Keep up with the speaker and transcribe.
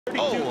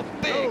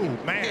Oh,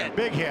 man,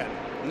 big hit.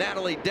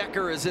 Natalie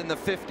Decker is in the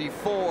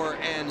 54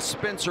 and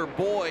Spencer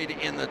Boyd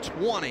in the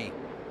 20.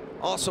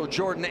 Also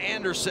Jordan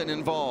Anderson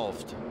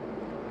involved.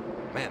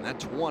 Man, that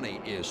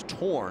 20 is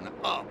torn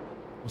up.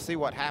 We'll see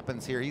what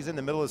happens here. He's in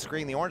the middle of the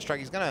screen, the orange stripe.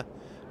 He's going to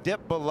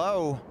dip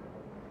below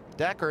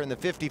Decker in the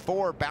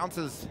 54,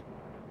 bounces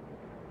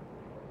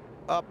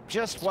up,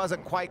 just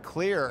wasn't quite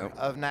clear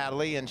of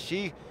Natalie, and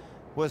she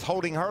was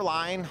holding her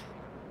line,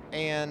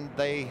 and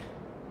they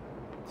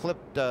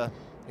clipped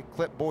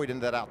Boyd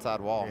into that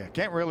outside wall. Yeah,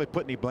 can't really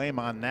put any blame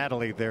on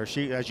Natalie there.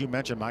 She, as you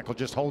mentioned, Michael,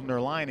 just holding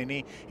her line, and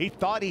he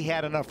thought he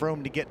had enough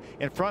room to get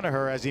in front of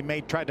her as he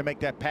tried to make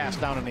that pass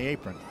down in the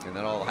apron. And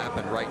that all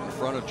happened right in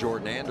front of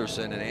Jordan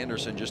Anderson, and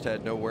Anderson just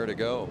had nowhere to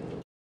go.